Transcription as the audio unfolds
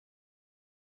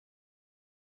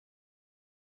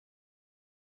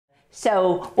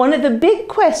So one of the big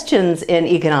questions in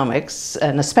economics,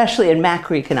 and especially in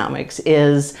macroeconomics,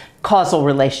 is causal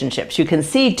relationships. You can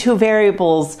see two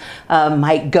variables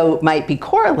might be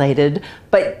correlated,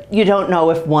 but you don't know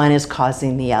if one is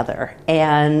causing the other.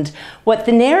 And what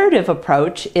the narrative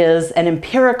approach is an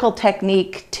empirical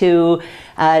technique to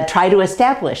try to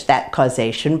establish that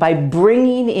causation by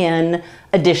bringing in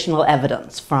additional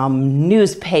evidence from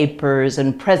newspapers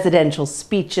and presidential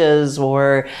speeches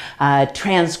or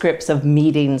transcripts of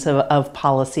meetings of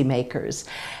policymakers.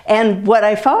 And what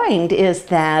I find is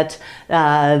that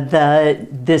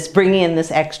this bringing in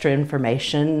this extra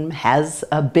information has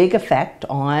a big effect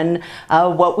on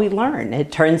what we learn.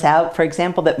 It turns out, for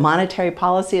example, that monetary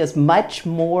policy is much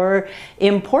more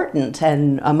important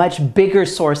and a much bigger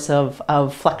source of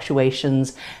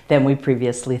fluctuations than we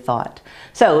previously thought.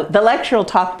 So the lecture will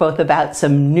talk both about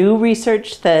some new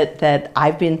research that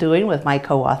I've been doing with my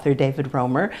co-author David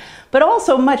Romer, but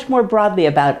also much more broadly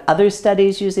about other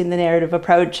studies using the narrative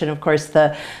approach, and of course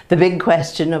the big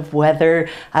question of whether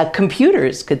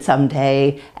computers could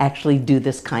someday actually do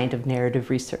this kind of narrative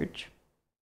research.